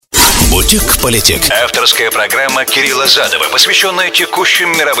Politic. Авторская программа Кирилла Задова, посвященная текущим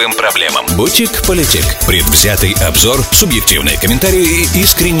мировым проблемам. Politic. Предвзятый обзор, субъективные комментарии и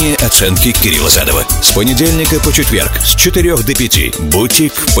искренние оценки Кирилла Задова. С понедельника по четверг с 4 до 5.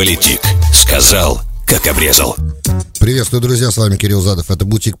 Politic. Сказал, как обрезал. Приветствую, друзья, с вами Кирилл Задов. Это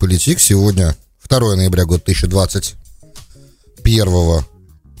Politic. Сегодня 2 ноября, год 2021,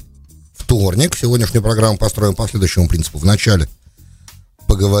 вторник. Сегодняшнюю программу построим по следующему принципу. Вначале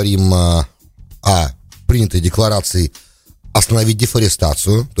поговорим о принятой декларации остановить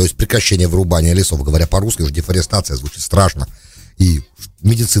дефорестацию, то есть прекращение вырубания лесов. Говоря по-русски, уж дефорестация звучит страшно, и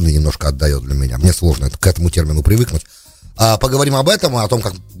медицина немножко отдает для меня. Мне сложно к этому термину привыкнуть. Поговорим об этом, о том,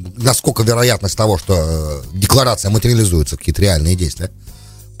 насколько вероятность того, что декларация материализуется в какие-то реальные действия.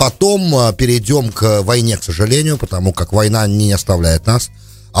 Потом перейдем к войне, к сожалению, потому как война не оставляет нас.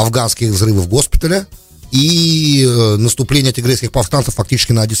 Афганские взрывы в госпитале и наступление тигрейских повстанцев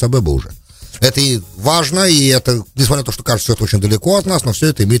фактически на Аддис-Абебу уже. Это и важно, и это, несмотря на то, что кажется, что это очень далеко от нас, но все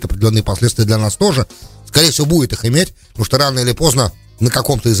это имеет определенные последствия для нас тоже. Скорее всего, будет их иметь, потому что рано или поздно на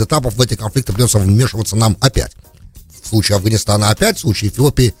каком-то из этапов в эти конфликты придется вмешиваться нам опять. В случае Афганистана опять, в случае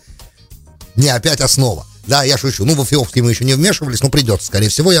Эфиопии не опять, а снова. Да, я шучу. В Эфиопии мы еще не вмешивались, но придется. Скорее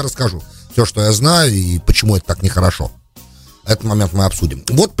всего, я расскажу все, что я знаю, и почему это так нехорошо. Этот момент мы обсудим.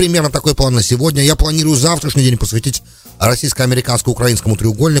 Вот примерно такой план на сегодня. Я планирую завтрашний день посвятить российско-американско-украинскому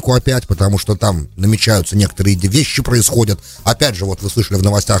треугольнику опять, потому что там намечаются некоторые вещи, происходят. Опять же, вот вы слышали в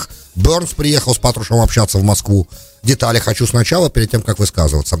новостях, Бернс приехал с Патрушевым общаться в Москву. Детали хочу сначала, перед тем, как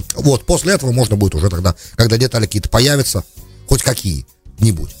высказываться. Вот, после этого можно будет уже тогда, когда детали какие-то появятся, хоть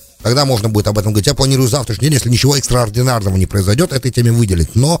какие-нибудь, тогда можно будет об этом говорить. Я планирую завтрашний день, если ничего экстраординарного не произойдет, этой теме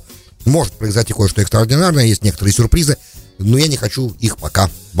выделить. Но может произойти кое-что экстраординарное, есть некоторые сюрпризы, но я не хочу их пока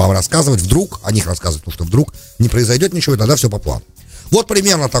вам рассказывать. Вдруг, о них рассказывать, потому что вдруг не произойдет ничего, и тогда все по плану. Вот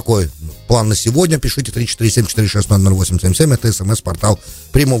примерно такой план на сегодня. Пишите 347-460-0877. Это смс-портал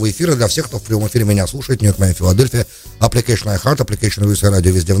прямого эфира для всех, кто в прямом эфире меня слушает. Нью-Йорк, Майами, Филадельфия. Application iHeart, Application Русское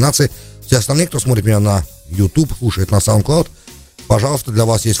радио везде в нации. Все остальные, кто смотрит меня на YouTube, слушает на SoundCloud, пожалуйста, для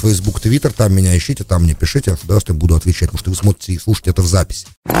вас есть Facebook, Twitter. Там меня ищите, там мне пишите. С удовольствием буду отвечать, потому что вы смотрите и слушаете это в записи.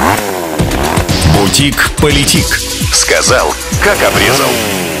 Politic. Сказал, как обрезал.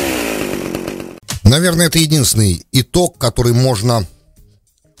 Наверное, это единственный итог, который можно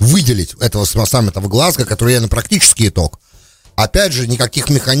выделить этого саммита в Глазго, который реально практический итог. Опять же, никаких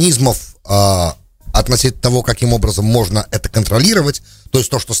механизмов относительно того, каким образом можно это контролировать. То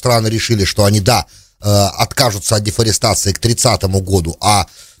есть то, что страны решили, что они, откажутся от дефорестации к 30-му году, а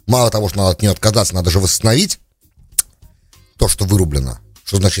мало того, что надо от нее отказаться, надо же восстановить то, что вырублено,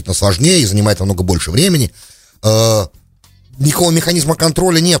 что значительно сложнее и занимает намного больше времени. Никакого механизма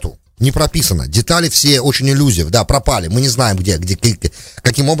контроля нету, не прописано. Детали все очень иллюзии, пропали. Мы не знаем, где,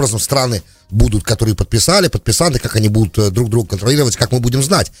 каким образом страны будут, которые подписаны, как они будут друг друга контролировать, как мы будем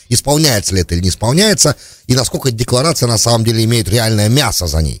знать, исполняется ли это или не исполняется, и насколько эта декларация на самом деле имеет реальное мясо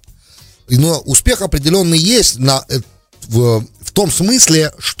за ней. Но успех определенный есть в том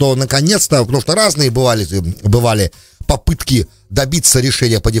смысле, что наконец-то, потому что разные бывали попытки добиться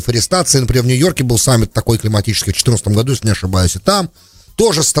решения по дефорестации. Например, в Нью-Йорке был саммит такой климатический в 2014 году, если не ошибаюсь, и там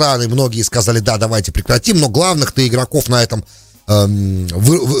тоже страны, многие сказали, давайте прекратим, но главных-то игроков на этом,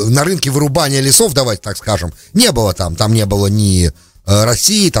 на рынке вырубания лесов, давайте так скажем, не было там не было ни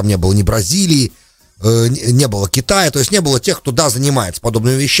России, там не было ни Бразилии, не было Китая, то есть не было тех, кто, занимается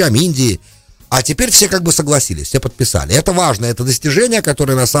подобными вещами, Индии. А теперь все согласились, все подписали. Это важно, это достижение,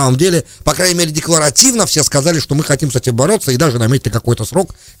 которое на самом деле, по крайней мере, декларативно все сказали, что мы хотим с этим бороться, и даже наметили какой-то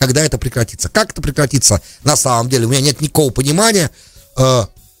срок, когда это прекратится. Как это прекратится на самом деле? У меня нет никакого понимания.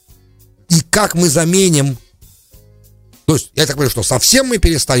 И как мы заменим... То есть, я так понимаю, что совсем мы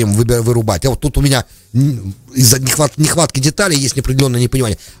перестаем вырубать. А вот тут у меня из-за нехватки деталей есть неопределенное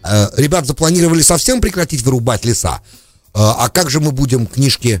непонимание. Ребят запланировали совсем прекратить вырубать леса. А как же мы будем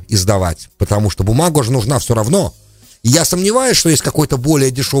книжки издавать? Потому что бумага же нужна все равно. И я сомневаюсь, что есть какой-то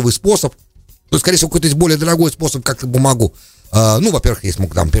более дешевый способ, скорее всего, какой-то есть более дорогой способ, как бумагу. Во-первых, есть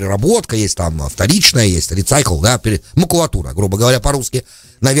там переработка, есть там вторичная, есть рецикл, макулатура, грубо говоря, по-русски.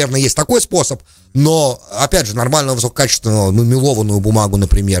 Наверное, есть такой способ, но, опять же, нормальную высококачественную мелованную бумагу,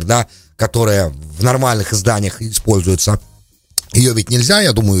 например, которая в нормальных изданиях используется, ее ведь нельзя,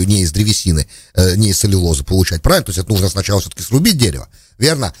 я думаю, не из древесины, не из целлюлозы получать, правильно? То есть это нужно сначала все-таки срубить дерево,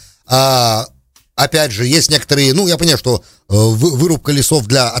 верно? Опять же, есть некоторые, я понимаю, что вырубка лесов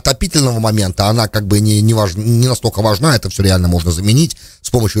для отопительного момента, она не настолько важна, это все реально можно заменить с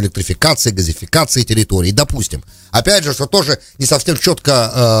помощью электрификации, газификации территорий, допустим. Опять же, что тоже не совсем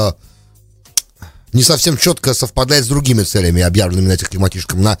четко не совсем четко совпадает с другими целями, объявленными на этих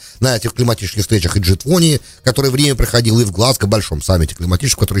климатических встречах и G20, которые время проходило, и в Глазго, большом саммите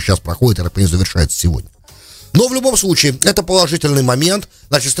климатическом, который сейчас проходит, и, например, завершается сегодня. Но в любом случае, это положительный момент.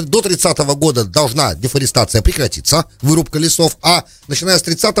 Значит, до 30-го года должна дефорестация прекратиться, вырубка лесов, а начиная с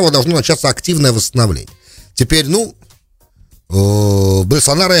 30-го должно начаться активное восстановление. Теперь,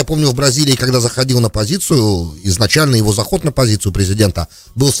 Больсонaro, я помню, в Бразилии, когда заходил на позицию, изначально его заход на позицию президента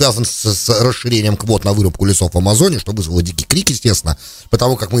был связан с расширением квот на вырубку лесов в Амазоне, что вызвало дикий крик, естественно,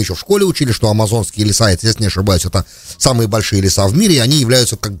 потому как мы еще в школе учили, что амазонские леса, если не ошибаюсь, это самые большие леса в мире, и они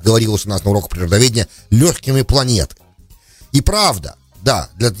являются, как говорилось у нас на уроках природоведения, легкими планеты. И правда, да,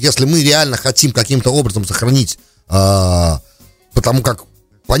 если мы реально хотим каким-то образом сохранить, потому как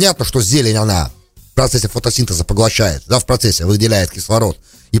понятно, что зелень, она в процессе фотосинтеза поглощает, в процессе выделяет кислород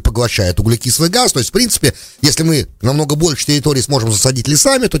и поглощает углекислый газ. То есть, в принципе, если мы намного больше территорий сможем засадить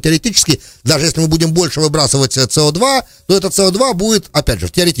лесами, то теоретически, даже если мы будем больше выбрасывать СО2, то этот СО2 будет, опять же,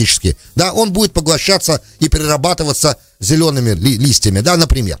 теоретически, он будет поглощаться и перерабатываться зелеными листьями,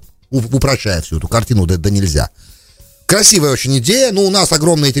 например, упрощая всю эту картину, да нельзя. Красивая очень идея, но у нас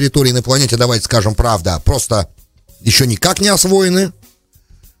огромные территории на планете, давайте скажем правда, просто еще никак не освоены.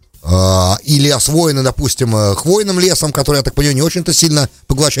 Или освоены, допустим, хвойным лесом, который, я так понимаю, не очень-то сильно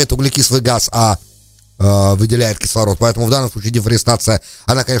поглощает углекислый газ, а выделяет кислород. Поэтому в данном случае дефорестация,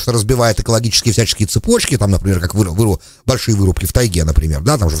 она, конечно, разбивает экологические всяческие цепочки, там, например, как большие вырубки в тайге, например,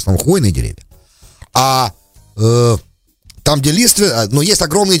 там же в основном хвойные деревья. А там, где листвы, есть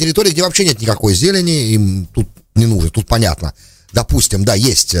огромные территории, где вообще нет никакой зелени, им тут не нужно, тут понятно. Допустим,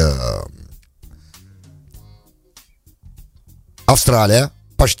 есть Австралия,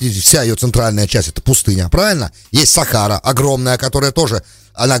 почти вся ее центральная часть — это пустыня, правильно? Есть Сахара, огромная, которая тоже,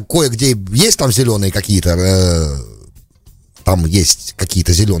 она кое-где есть там зеленые какие-то, там есть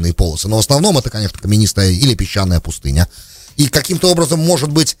какие-то зеленые полосы, но в основном это, конечно, каменистая или песчаная пустыня. И каким-то образом, может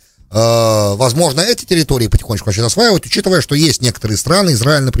быть, возможно, эти территории потихонечку начнут осваивать, учитывая, что есть некоторые страны,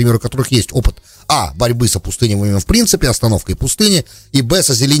 Израиль, например, у которых есть опыт борьбы со пустыней в принципе, остановкой пустыни, и с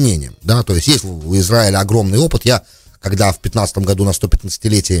озеленением, то есть у Израиля огромный опыт. Когда в 15 году на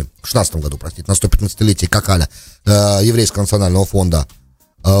 115-летие, в 16 году, простите, на 115-летие Какаля, Еврейского национального фонда,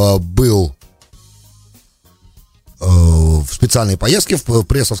 был в специальной поездке, в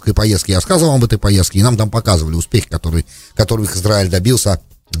прессовской поездке, я рассказывал об этой поездке, и нам там показывали успехи, которых Израиль добился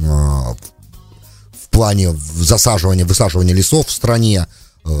в плане высаживания лесов в стране,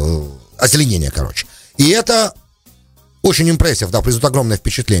 озеленения, короче. И это очень импрессив, производит огромное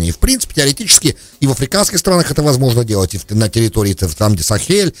впечатление. И, в принципе, теоретически и в африканских странах это возможно делать, и на территории, там, где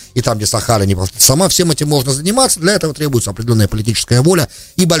Сахель, и там, где Сахара не сама, всем этим можно заниматься. Для этого требуется определенная политическая воля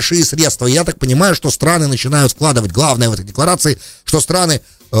и большие средства. И я так понимаю, что страны начинают вкладывать, главное в этой декларации, что страны,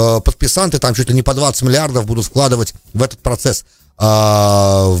 подписанты, там чуть ли не по 20 миллиардов будут вкладывать в этот процесс,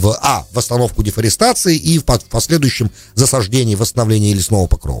 в остановку дефорестации и в последующем засаждении, восстановлении лесного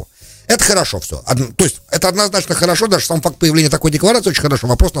покрова. Это хорошо все. То есть это однозначно хорошо, даже сам факт появления такой декларации очень хорошо.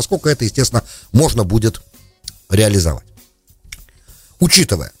 Вопрос, насколько это, естественно, можно будет реализовать.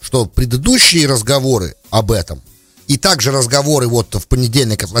 Учитывая, что предыдущие разговоры об этом, и также разговоры в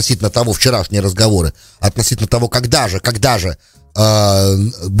понедельник относительно того, вчерашние разговоры, относительно того, когда же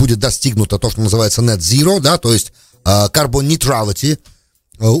будет достигнуто то, что называется net zero, то есть carbon neutrality,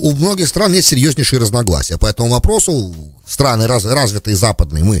 у многих стран есть серьезнейшие разногласия. По этому вопросу страны развитые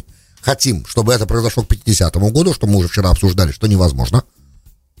западные, мы хотим, чтобы это произошло к 50-му году, что мы уже вчера обсуждали, что невозможно.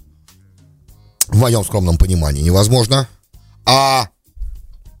 В моем скромном понимании невозможно. А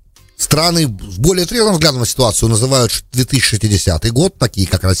страны с более трезвым взглядом на ситуацию называют 2060 год, такие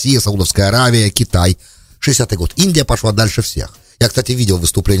как Россия, Саудовская Аравия, Китай. 60-й год. Индия пошла дальше всех. Я, кстати, видел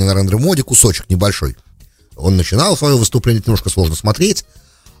выступление Нарендра Моди, кусочек небольшой. Он начинал свое выступление, немножко сложно смотреть.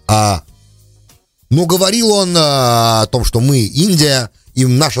 Но говорил он о том, что мы Индия, и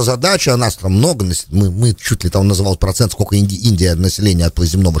наша задача, нас там много, мы чуть ли там называл процент, сколько Индия населения от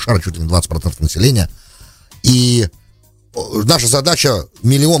земного шара, чуть ли не 20% населения. И наша задача,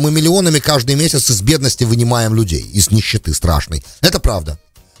 мы миллионами каждый месяц из бедности вынимаем людей, из нищеты страшной. Это правда.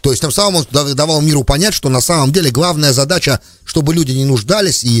 То есть тем самым он давал миру понять, что на самом деле главная задача, чтобы люди не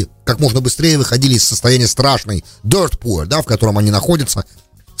нуждались и как можно быстрее выходили из состояния страшной dirt poor, в котором они находятся.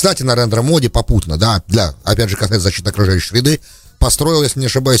 Кстати, Нарендра Моди попутно, опять же, касается защиты окружающей среды, построил, если не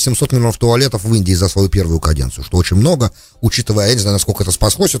ошибаюсь, 700 миллионов туалетов в Индии за свою первую каденцию, что очень много, учитывая, я не знаю, насколько это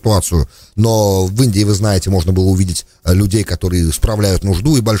спасло ситуацию, но в Индии, вы знаете, можно было увидеть людей, которые справляют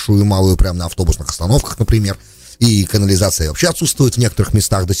нужду, и большую, и малую, прямо на автобусных остановках, например, и канализация вообще отсутствует в некоторых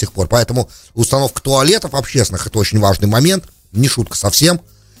местах до сих пор, поэтому установка туалетов общественных — это очень важный момент, не шутка совсем,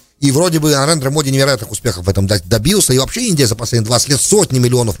 И вроде бы Нарендра Моди невероятных успехов в этом добился. И вообще Индия за последние 20 лет сотни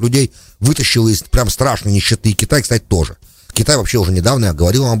миллионов людей вытащила из прям страшной нищеты. И Китай, кстати, тоже. Китай вообще уже недавно, я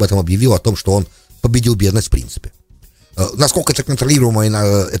говорил вам об этом, объявил о том, что он победил бедность в принципе. Насколько это контролируемо,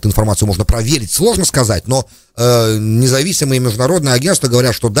 эту информацию можно проверить, сложно сказать, но независимые международные агентства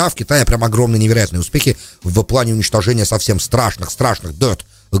говорят, что да, в Китае прям огромные невероятные успехи в плане уничтожения совсем страшных dirt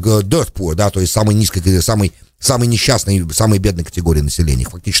poor, да, то есть самой низкой, самой несчастной, самой бедной категории населения.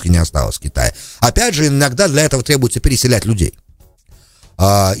 Их фактически не осталось в Китае. Опять же, иногда для этого требуется переселять людей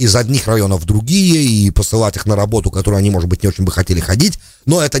из одних районов в другие и посылать их на работу, которую они, может быть, не очень бы хотели ходить.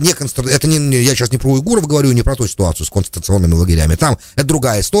 Но это не, я сейчас не про уйгуров говорю, не про ту ситуацию с концентрационными лагерями. Там это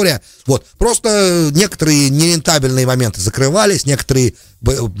другая история. Вот. Просто некоторые нерентабельные моменты закрывались, некоторые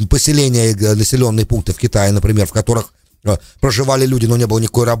поселения, населенные пункты в Китае, например, в которых проживали люди, но не было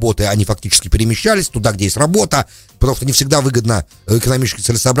никакой работы, они фактически перемещались туда, где есть работа, потому что не всегда выгодно, экономически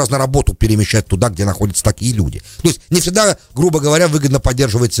целесообразно работу перемещать туда, где находятся такие люди. То есть не всегда, грубо говоря, выгодно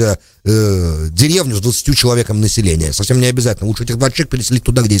поддерживать деревню с 20 человеками населения. Совсем не обязательно. Лучше этих 20 человек переселить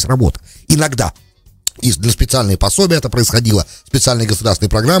туда, где есть работа. Иногда. И для специальные пособия это происходило, специальные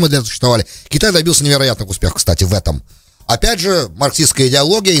государственные программы для этого существовали. Китай добился невероятных успехов, кстати, в этом. Опять же, марксистская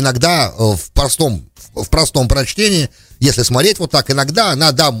идеология иногда в простом прочтении, если смотреть вот так, иногда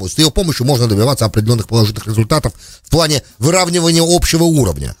с ее помощью можно добиваться определенных положительных результатов в плане выравнивания общего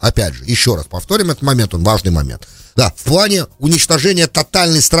уровня. Опять же, еще раз повторим этот момент, он важный момент. Да, в плане уничтожения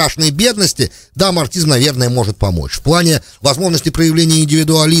тотальной страшной бедности, да, марксизм, наверное, может помочь. В плане возможности проявления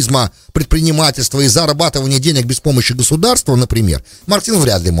индивидуализма, предпринимательства и зарабатывания денег без помощи государства, например, марксизм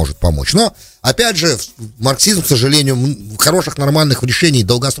вряд ли может помочь. Но, опять же, марксизм, к сожалению, хороших, нормальных решений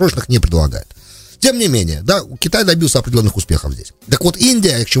долгосрочных не предлагает. Тем не менее, да, Китай добился определенных успехов здесь. Так вот,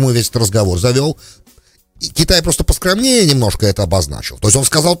 Индия, к чему весь этот разговор завел, Китай просто поскромнее немножко это обозначил. То есть он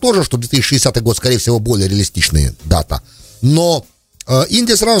сказал тоже, что 2060 год, скорее всего, более реалистичная дата. Но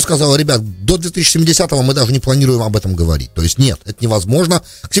Индия сразу сказала: ребят, до 2070-го мы даже не планируем об этом говорить. То есть нет, это невозможно.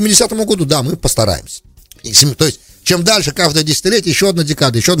 К 70-му году, да, мы постараемся. То есть чем дальше, каждое десятилетие, еще одна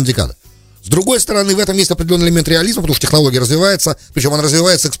декада, еще одна декада. С другой стороны, в этом есть определенный элемент реализма, потому что технология развивается, причем она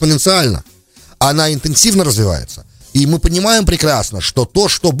развивается экспоненциально. Она интенсивно развивается. И мы понимаем прекрасно, что то,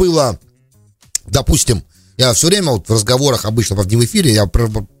 что было, допустим, я все время вот в разговорах обычно в эфире, я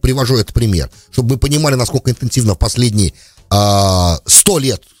привожу этот пример, чтобы мы понимали, насколько интенсивно в последние 100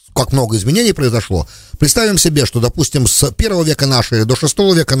 лет, как много изменений произошло. Представим себе, что, допустим, с 1 века нашей до 6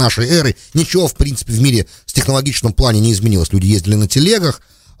 века нашей эры ничего, в принципе, в мире в технологичном плане не изменилось. Люди ездили на телегах,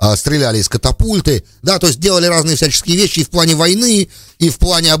 стреляли из катапульты, да, то есть делали разные всяческие вещи и в плане войны, и в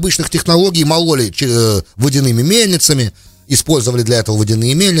плане обычных технологий, мололи водяными мельницами, использовали для этого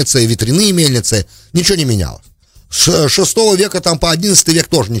водяные мельницы, ветряные мельницы, ничего не менялось. С 6 века там по 11 век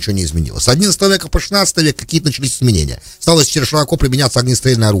тоже ничего не изменилось. С 11 века по 16 век какие-то начались изменения. Стало широко применяться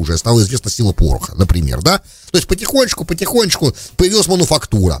огнестрельное оружие, стала известна сила пороха, например, да. То есть потихонечку появилась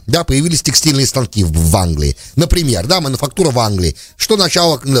мануфактура, да, появились текстильные станки в Англии, например, да, мануфактура в Англии, что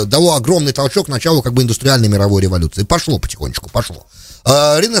дало огромный толчок к началу как бы индустриальной мировой революции. Пошло потихонечку.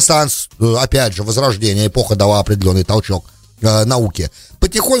 Ренессанс, опять же, возрождение, эпоха дала определенный толчок науке.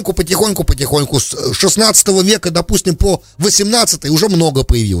 Потихоньку, с 16 века, допустим, по 18 уже много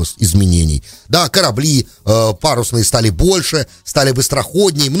появилось изменений. Да, корабли парусные стали больше, стали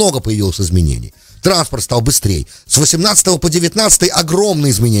быстроходнее, много появилось изменений. Транспорт стал быстрее. С 18 по 19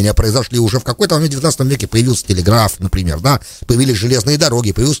 огромные изменения произошли. Уже в какой-то момент в 19 веке появился телеграф, например, да, появились железные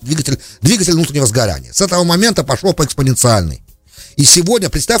дороги, появился двигатель внутреннего сгорания. С этого момента пошло по экспоненциальной. И сегодня,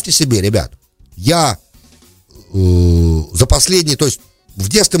 представьте себе, ребят, я за последние, то есть в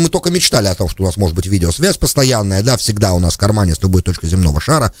детстве мы только мечтали о том, что у нас может быть видеосвязь постоянная, да, всегда у нас в кармане с любой точки земного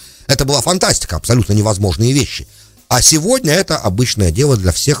шара. Это была фантастика, абсолютно невозможные вещи. А сегодня это обычное дело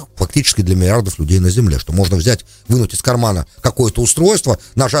для всех, фактически для миллиардов людей на Земле, что можно вынуть из кармана какое-то устройство,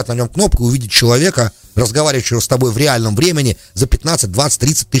 нажать на нем кнопку и увидеть человека, разговаривающего с тобой в реальном времени за 15, 20,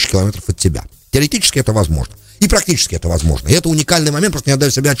 30 тысяч километров от тебя. Теоретически это возможно. И практически это возможно. И это уникальный момент, просто не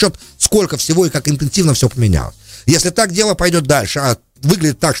отдаю себе отчет, сколько всего и как интенсивно все поменялось. Если так дело пойдет дальше, а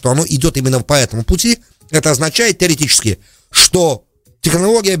выглядит так, что оно идет именно по этому пути, это означает теоретически, что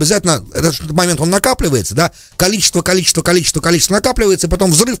технология обязательно, этот момент он накапливается, да, количество накапливается, и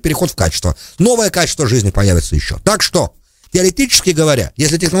потом взрыв, переход в качество. Новое качество жизни появится еще. Так что, теоретически говоря,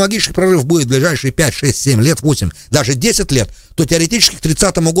 если технологический прорыв будет в ближайшие 5, 6, 7 лет, 8, даже 10 лет, то теоретически к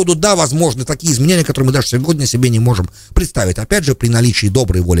 30-му году, да, возможны такие изменения, которые мы даже сегодня себе не можем представить. Опять же, при наличии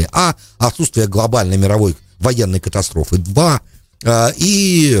доброй воли, отсутствие глобальной мировой военной катастрофы, 2,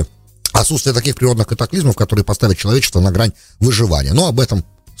 и отсутствие таких природных катаклизмов, которые поставят человечество на грань выживания. Но об этом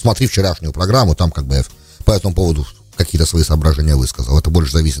смотри вчерашнюю программу, там как бы я по этому поводу какие-то свои соображения высказал. Это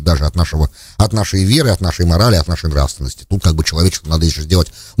больше зависит даже от нашей веры, от нашей морали, от нашей нравственности. Тут как бы человечеству надо еще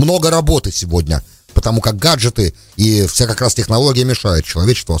сделать много работы сегодня, потому как гаджеты и вся как раз технология мешают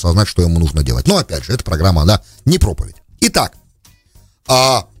человечеству осознать, что ему нужно делать. Но опять же, эта программа, она не проповедь. Итак,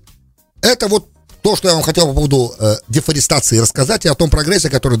 это вот то, что я вам хотел по поводу дефорестации рассказать и о том прогрессе,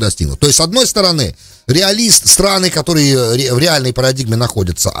 который достигнут. То есть, с одной стороны, страны, которые в реальной парадигме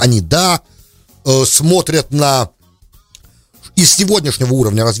находятся, они, смотрят на из сегодняшнего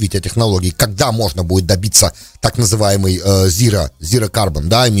уровня развития технологий, когда можно будет добиться так называемый zero carbon,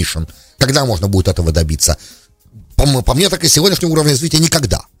 emission, когда можно будет этого добиться. По мне, так и сегодняшнего уровня развития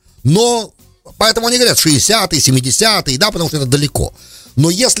никогда. Но, поэтому они говорят 60-е, 70-е, потому что это далеко. Но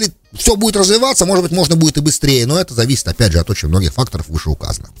если все будет развиваться, может быть, можно будет и быстрее, но это зависит, опять же, от очень многих факторов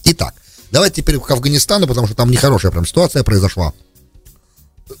вышеуказанных. Итак, давайте теперь к Афганистану, потому что там нехорошая прям ситуация произошла.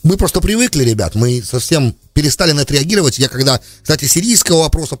 Мы просто привыкли, ребят, мы совсем перестали на это реагировать. Я когда, кстати, сирийского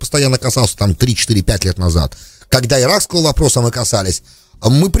вопроса постоянно касался, там, 3-4-5 лет назад, когда иракского вопроса мы касались,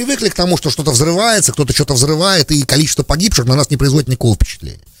 мы привыкли к тому, что что-то взрывается, кто-то что-то взрывает, и количество погибших на нас не производит никакого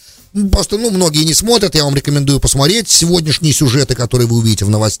впечатления. Просто, многие не смотрят, я вам рекомендую посмотреть сегодняшние сюжеты, которые вы увидите в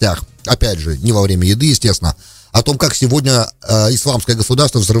новостях, опять же, не во время еды, естественно, о том, как сегодня исламское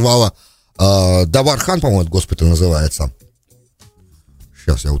государство взрывало Давар-хан, по-моему, этот госпиталь называется.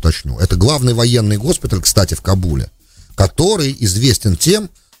 Сейчас я уточню. Это главный военный госпиталь, кстати, в Кабуле, который известен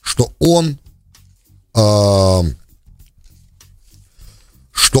тем, что он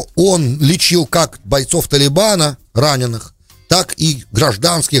лечил как бойцов Талибана, раненых, так и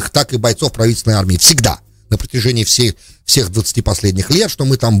гражданских, так и бойцов правительственной армии. Всегда. На протяжении всех 20 последних лет, что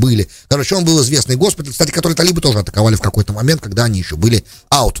мы там были. Короче, он был известный госпиталь, кстати, который талибы тоже атаковали в какой-то момент, когда они еще были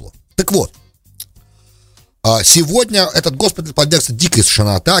outlaw. Так вот, сегодня этот госпиталь подвергся дикой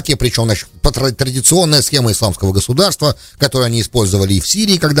совершенно атаке, причем, традиционная схема исламского государства, которую они использовали и в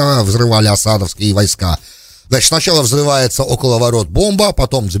Сирии, когда взрывали асадовские войска. Значит, сначала взрывается около ворот бомба,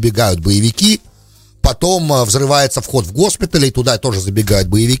 потом забегают боевики, потом взрывается вход в госпиталь, и туда тоже забегают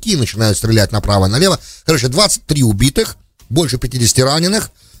боевики, начинают стрелять направо и налево. Короче, 23 убитых, больше 50 раненых,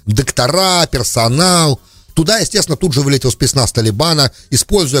 доктора, персонал. Туда, естественно, тут же вылетел спецназ Талибана,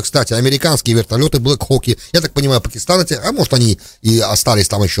 используя, кстати, американские вертолеты Black Hawk. Я так понимаю, Пакистан, а может, они и остались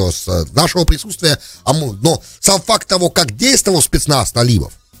там еще с нашего присутствия. Но сам факт того, как действовал спецназ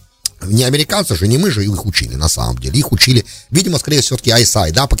талибов, не американцы же, не мы же их учили, на самом деле. Их учили, видимо, скорее все-таки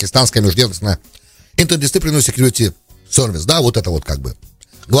ISI, пакистанская межведомственная Interdisciplinary Security Service, вот это вот как бы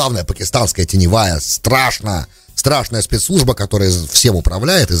главная пакистанская теневая, страшная спецслужба, которая всем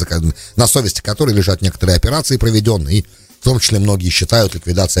управляет, и на совести которой лежат некоторые операции проведенные, и в том числе многие считают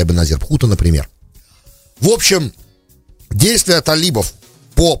ликвидацией Беназир Бхута, например. В общем, действия талибов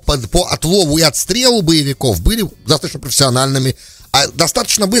по отлову и отстрелу боевиков были достаточно профессиональными,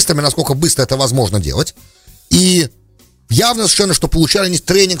 достаточно быстрыми, насколько быстро это возможно делать, и явно совершенно, что получали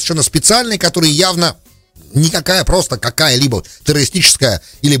тренинг совершенно специальный, который явно никакая просто какая-либо террористическая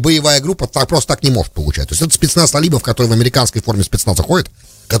или боевая группа просто так не может получать. То есть это спецназ талибов, который в американской форме спецназа ходит,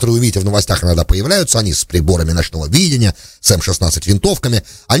 которые, вы видите, в новостях иногда появляются, они с приборами ночного видения, с М-16 винтовками,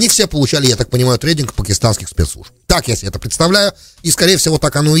 они все получали, я так понимаю, тренинг пакистанских спецслужб. Так я себе это представляю, и, скорее всего,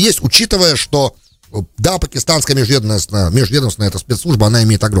 так оно и есть, учитывая, что пакистанская межведомственная эта спецслужба, она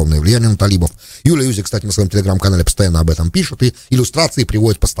имеет огромное влияние на талибов. Юлия Юзик, кстати, на своем телеграм-канале постоянно об этом пишет, и иллюстрации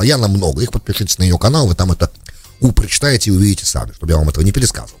приводит постоянно много. Их подпишитесь на ее канал, вы там это прочитаете и увидите сами, чтобы я вам этого не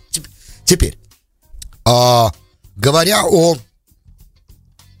пересказывал. Теперь, говоря о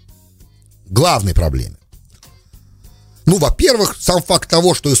главной проблеме. Во-первых, сам факт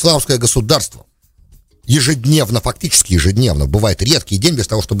того, что исламское государство фактически ежедневно, бывает редкий день без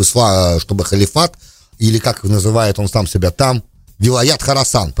того, чтобы халифат, или как называет он сам себя там, Вилаят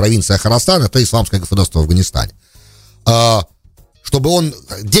Хорасан, провинция Хорасан, это исламское государство в Афганистане. Чтобы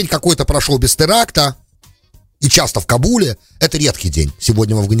день какой-то прошел без теракта, и часто в Кабуле, это редкий день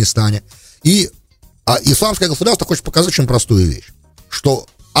сегодня в Афганистане. И исламское государство хочет показать очень простую вещь, что,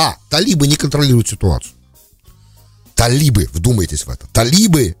 талибы не контролируют ситуацию. Талибы, вдумайтесь в это,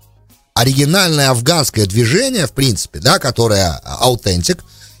 талибы, оригинальное афганское движение, в принципе, которое аутентик,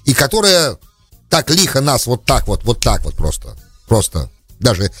 и которое так лихо нас вот так вот просто,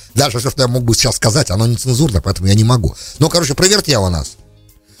 даже что я мог бы сейчас сказать, оно нецензурно, поэтому я не могу. Но, провертело нас.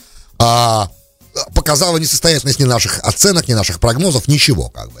 Показала несостоятельность ни наших оценок, ни наших прогнозов,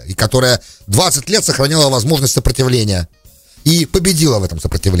 ничего, и которая 20 лет сохраняла возможность сопротивления и победила в этом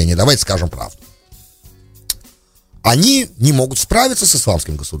сопротивлении, давайте скажем правду. Они не могут справиться с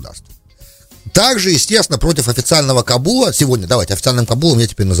исламским государством. Также, естественно, против официального Кабула, сегодня, давайте, официальным Кабулом я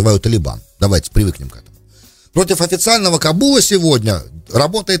теперь называю Талибан, давайте привыкнем к этому. Против официального Кабула сегодня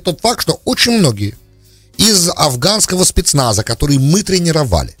работает тот факт, что очень многие из афганского спецназа, которые мы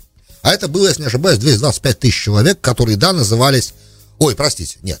тренировали, а это было, если не ошибаюсь, 225 тысяч человек, которые, да, назывались... Ой,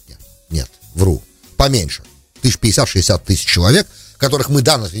 простите, нет, вру, поменьше. 50-60 тысяч человек, которых мы,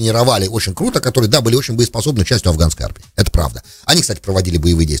 да, натренировали очень круто, которые, да, были очень боеспособны частью афганской армии. Это правда. Они, кстати, проводили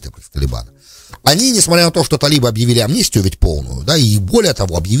боевые действия против Талибана. Они, несмотря на то, что талибы объявили амнистию ведь полную, да, и более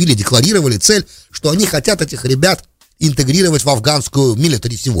того, декларировали цель, что они хотят этих ребят интегрировать в афганскую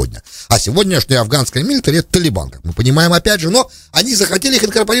милитари сегодня. А сегодняшняя афганская милитари — это Талибан, как мы понимаем, опять же, но они захотели их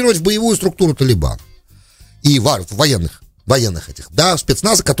инкорпорировать в боевую структуру Талибана. И военных этих, да,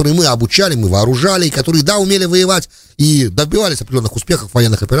 спецназа, которые мы обучали, мы вооружали, и которые, да, умели воевать и добивались определенных успехов в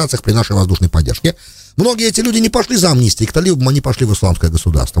военных операциях при нашей воздушной поддержке. Многие эти люди не пошли за амнистией, к талибам они пошли в исламское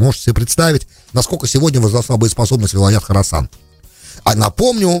государство. Можете себе представить, насколько сегодня возросла боеспособность вилаят Хорасан. А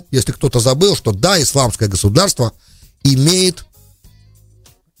напомню, если кто-то забыл, что да, исламское государство имеет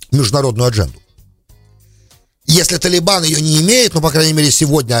международную адженду. Если Талибан ее не имеет, ну, по крайней мере,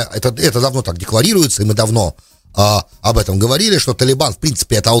 сегодня это давно так декларируется, и мы давно об этом говорили, что Талибан, в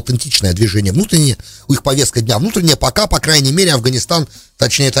принципе, это аутентичное движение внутреннее, у их повестка дня внутренняя, пока, по крайней мере, Афганистан,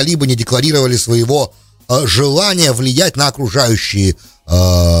 точнее, талибы не декларировали своего желания влиять на окружающие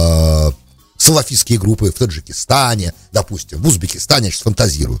салафистские группы в Таджикистане, допустим, в Узбекистане, я сейчас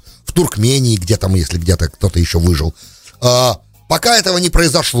фантазирую, в Туркмении, где там, если где-то кто-то еще выжил. Пока этого не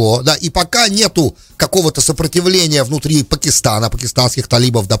произошло, да, и пока нету какого-то сопротивления внутри Пакистана, пакистанских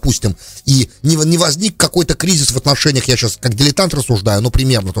талибов, допустим, и не возник какой-то кризис в отношениях, я сейчас как дилетант рассуждаю, но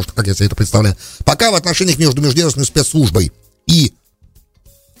примерно то, что, как я себе это представляю, пока в отношениях между международной спецслужбой и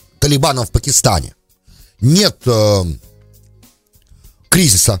Талибаном в Пакистане нет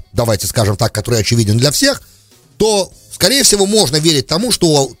кризиса, давайте скажем так, который очевиден для всех, то, скорее всего, можно верить тому, что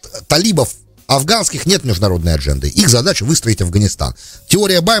у талибов афганских нет международной адженды. Их задача выстроить Афганистан.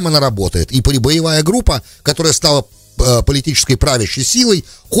 Теория Баймана работает, и боевая группа, которая стала политической правящей силой,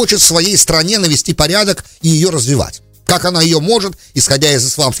 хочет в своей стране навести порядок и ее развивать. Как она ее может, исходя из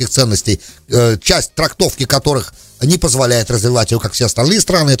исламских ценностей, часть трактовки которых не позволяет развивать ее, как все остальные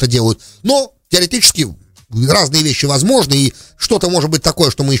страны это делают, но теоретически разные вещи возможны, и что-то может быть такое,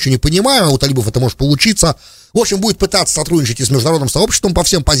 что мы еще не понимаем, а у талибов это может получиться. В общем, будет пытаться сотрудничать и с международным сообществом по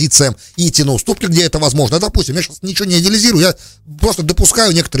всем позициям и идти на уступки, где это возможно. Допустим, я сейчас ничего не идеализирую, я просто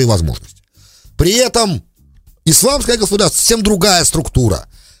допускаю некоторые возможности. При этом исламское государство совсем другая структура,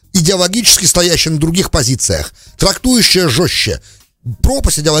 идеологически стоящая на других позициях, трактующая жестче.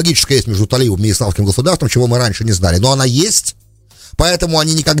 Пропасть идеологическая есть между талибами и исламским государством, чего мы раньше не знали, но она есть. Поэтому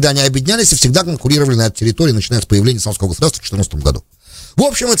они никогда не объединялись и всегда конкурировали на этой территории, начиная с появления исламского государства в 2014 году. В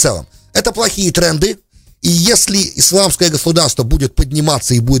общем и целом, это плохие тренды, и если исламское государство будет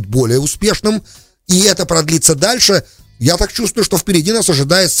подниматься и будет более успешным, и это продлится дальше, я так чувствую, что впереди нас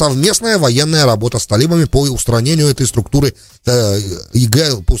ожидает совместная военная работа с талибами по устранению этой структуры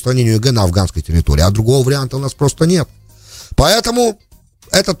ИГ, по устранению ИГ на афганской территории, а другого варианта у нас просто нет. Поэтому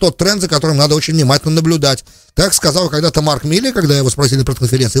это тот тренд, за которым надо очень внимательно наблюдать. Как сказал когда-то Марк Милли, когда его спросили на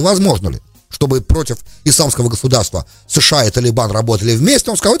пресс-конференции, возможно ли, чтобы против исламского государства США и Талибан работали вместе,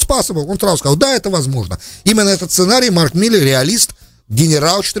 он сказал, это possible. Он сразу сказал, да, это возможно. Именно этот сценарий Марк Милли, реалист,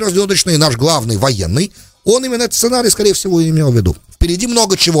 генерал четырехзвездочный, наш главный военный, он именно этот сценарий, скорее всего, имел в виду. Впереди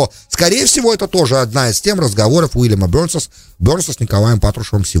много чего. Скорее всего, это тоже одна из тем разговоров Уильяма Бернса с Николаем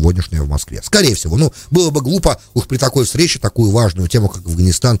Патрушевым сегодняшнего в Москве. Скорее всего. Ну, было бы глупо уж при такой встрече такую важную тему, как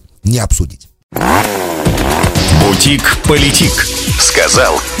Афганистан, не обсудить. Бутик-политик.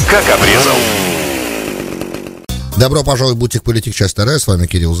 Сказал, как обрезал. Добро пожаловать в Бутик-политик, часть 2. С вами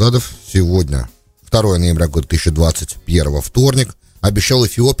Кирилл Задов. Сегодня 2 ноября года 2021, вторник. Обещал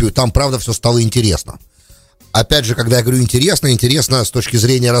Эфиопию. Там, правда, все стало интересно. Опять же, когда я говорю интересно с точки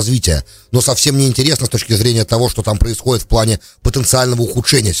зрения развития, но совсем не интересно с точки зрения того, что там происходит в плане потенциального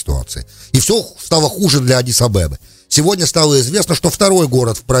ухудшения ситуации. И все стало хуже для Аддис-Абебы. Сегодня стало известно, что второй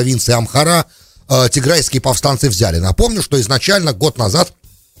город в провинции Амхара тиграйские повстанцы взяли. Напомню, что изначально год назад,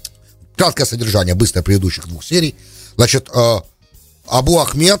 краткое содержание, быстрое предыдущих 2 серий, значит, Абу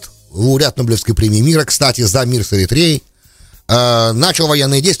Ахмед, лауреат Нобелевской премии мира, кстати, за мир с Эритреей, начал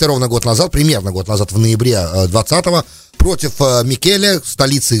военные действия примерно год назад, в ноябре 20-го, против Мекеле,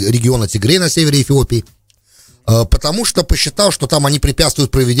 столицы региона Тигрей на севере Эфиопии, потому что посчитал, что там они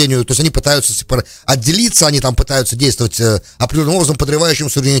препятствуют проведению, то есть они пытаются отделиться, они там пытаются действовать определенным образом, подрывающим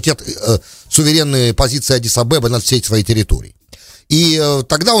суверенные позиции Аддис-Абебы над всей своей территорией. И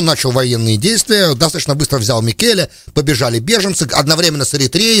тогда он начал военные действия, достаточно быстро взял Микеле, побежали беженцы, одновременно с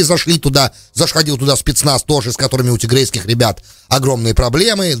Эритреей заходил туда спецназ тоже, с которыми у тигрейских ребят огромные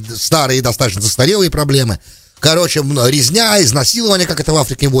проблемы, старые, достаточно застарелые проблемы. Короче, резня, изнасилование, как это в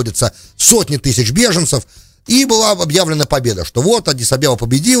Африке водится, сотни тысяч беженцев. И была объявлена победа, что вот Аддис-Абеба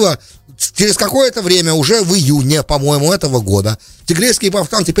победила. Через какое-то время, уже в июне, по-моему, этого года, тигрейские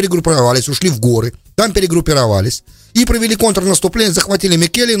повстанцы перегруппировались, ушли в горы, там перегруппировались и провели контрнаступление, захватили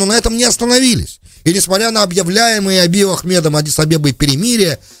Микеле, но на этом не остановились. И несмотря на объявляемые Абиу Ахмедом Аддис-Абебой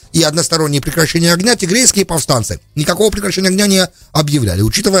перемирие и одностороннее прекращение огня, тигрейские повстанцы никакого прекращения огня не объявляли.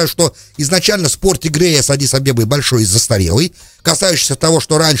 Учитывая, что изначально спор Тигрея с Аддис-Абебой большой и застарелый, касающийся того,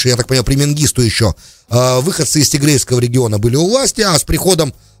 что раньше, я так понимаю, при Менгисту еще выходцы из тигрейского региона были у власти, а с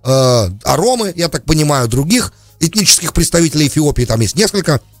приходом Аромы, я так понимаю, других этнических представителей Эфиопии, там есть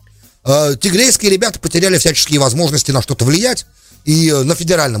несколько, тигрейские ребята потеряли всяческие возможности на что-то влиять, и на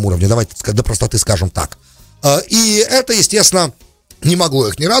федеральном уровне, давайте для простоты скажем так. И это, естественно, не могло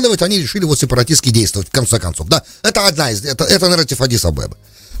их не радовать, они решили вот сепаратистски действовать, в конце концов. Да, это это нарратив Аддис-Абебы.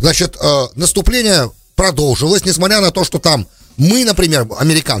 Значит, наступление продолжилось, несмотря на то, что там мы, например,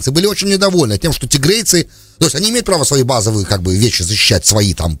 американцы, были очень недовольны тем, что тигрейцы, то есть они имеют право свои базовые как бы вещи защищать,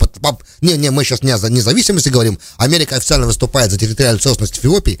 свои там, мы сейчас не о независимости говорим, Америка официально выступает за территориальную целостность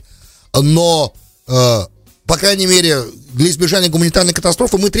Эфиопии, но, по крайней мере, для избежания гуманитарной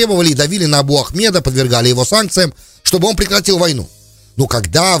катастрофы мы требовали и давили на Абу Ахмеда, подвергали его санкциям, чтобы он прекратил войну. Но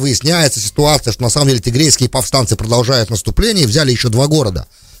когда выясняется ситуация, что на самом деле тигрейские повстанцы продолжают наступление, взяли еще 2 города,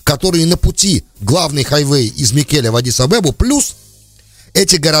 которые на пути, главный хайвей из Микеле в Аддис-Абебу, плюс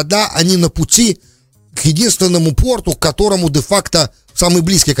эти города, они на пути к единственному порту, к которому де-факто самый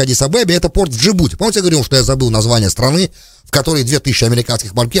близкий к Аддис-Абебе, это порт в Джибути. Помните, я говорил, что я забыл название страны, в которой 2000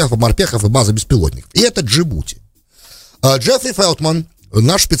 американских морпехов и база беспилотников. И это Джибути. Джеффри Фелтман,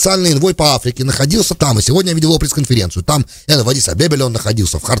 наш специальный энвой по Африке, находился там, и сегодня я видел его пресс-конференцию. Там, в Аддис-Абебе ли он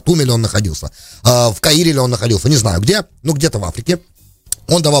находился, в Хартуме ли он находился, в Каире ли он находился, не знаю где, где-то в Африке.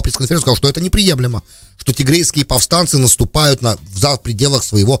 Он давал пресс-конференцию, сказал, что это неприемлемо, что тигрейские повстанцы наступают за пределах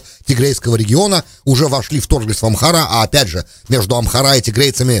своего тигрейского региона, уже вторглись в Амхара, а опять же, между Амхара и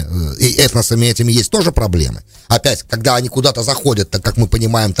тигрейцами, и этносами этими есть тоже проблемы. Опять, когда они куда-то заходят, так как мы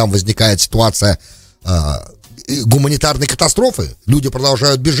понимаем, там возникает ситуация гуманитарной катастрофы, люди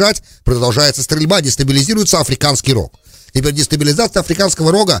продолжают бежать, продолжается стрельба, дестабилизируется Африканский рог. Теперь дестабилизация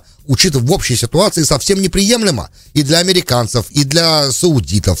Африканского рога, учитывая в общей ситуации, совсем неприемлема и для американцев, и для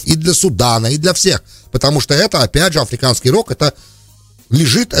саудитов, и для Судана, и для всех. Потому что это, опять же, Африканский рог, это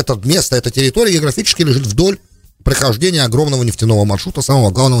место, эта территория географически лежит вдоль прохождения огромного нефтяного маршрута,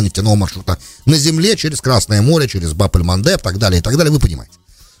 самого главного нефтяного маршрута на земле, через Красное море, через Баб-эль-Мандеб, и так далее, вы понимаете.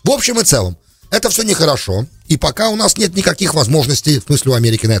 В общем и целом, это все нехорошо, и пока у нас нет никаких возможностей, в смысле у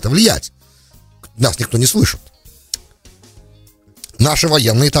Америки, на это влиять. Нас никто не слышит. Наши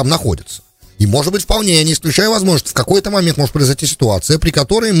военные там находятся. И, может быть, вполне, я не исключаю возможность, в какой-то момент может произойти ситуация, при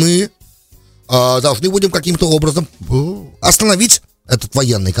которой мы должны будем каким-то образом остановить этот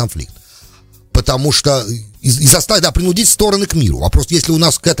военный конфликт. Потому что и заставить, принудить стороны к миру. Вопрос, если у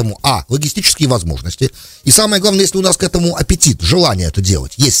нас к этому, логистические возможности, и самое главное, если у нас к этому аппетит, желание это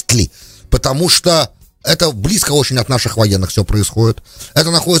делать, есть ли. Потому что это близко очень от наших военных все происходит. Это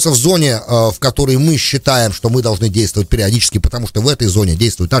находится в зоне, в которой мы считаем, что мы должны действовать периодически, потому что в этой зоне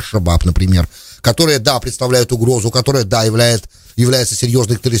действует Аль-Шабаб, например, которая, представляет угрозу, которая, является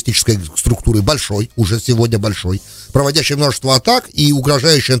серьезной террористической структурой, уже сегодня большой, проводящей множество атак и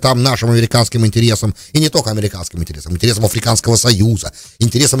угрожающей там нашим американским интересам, и не только американским интересам, интересам Африканского Союза,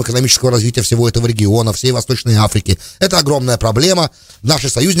 интересам экономического развития всего этого региона, всей Восточной Африки. Это огромная проблема. Наши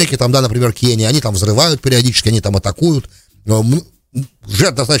союзники, например, Кения, они там взрывают периодически, они там атакуют.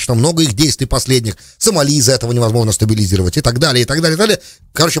 Уже достаточно много их действий последних. Сомали из-за этого невозможно стабилизировать и так далее, и так далее, и так далее.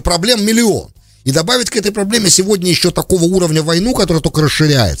 Короче, проблем миллион. И добавить к этой проблеме сегодня еще такого уровня войну, которая только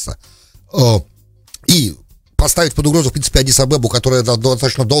расширяется, и поставить под угрозу, в принципе, Аддис-Абебу, которая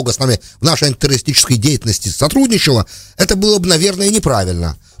достаточно долго с нами в нашей антитеррористической деятельности сотрудничала, это было бы, наверное,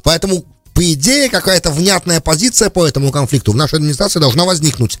 неправильно. Поэтому, по идее, какая-то внятная позиция по этому конфликту в нашей администрации должна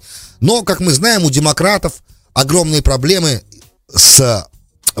возникнуть. Но, как мы знаем, у демократов огромные проблемы с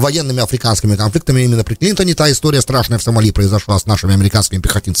военными африканскими конфликтами. Именно при Клинтоне та история страшная в Сомали произошла с нашими американскими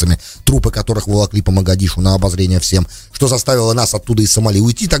пехотинцами, трупы которых волокли по Могадишу на обозрение всем, что заставило нас оттуда из Сомали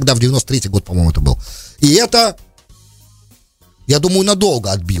уйти тогда, в 93-й год, по-моему, это был. И это, я думаю,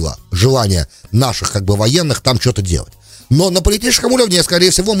 надолго отбило желание наших военных там что-то делать. Но на политическом уровне,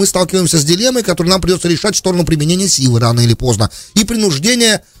 скорее всего, мы сталкиваемся с дилеммой, которую нам придется решать в сторону применения силы рано или поздно, и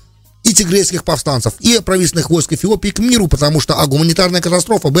принуждения и тигрейских повстанцев, и правительственных войск Эфиопии к миру, потому что гуманитарная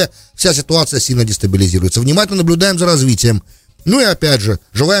катастрофа, вся ситуация сильно дестабилизируется. Внимательно наблюдаем за развитием. Ну и опять же,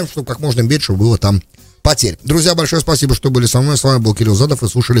 желаем, чтобы как можно меньше было там потерь. Друзья, большое спасибо, что были со мной. С вами был Кирилл Задов. Вы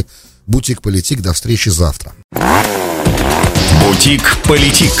слушали «Бутик Политик». До встречи завтра. «Бутик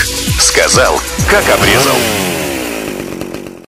Политик». Сказал, как обрезал.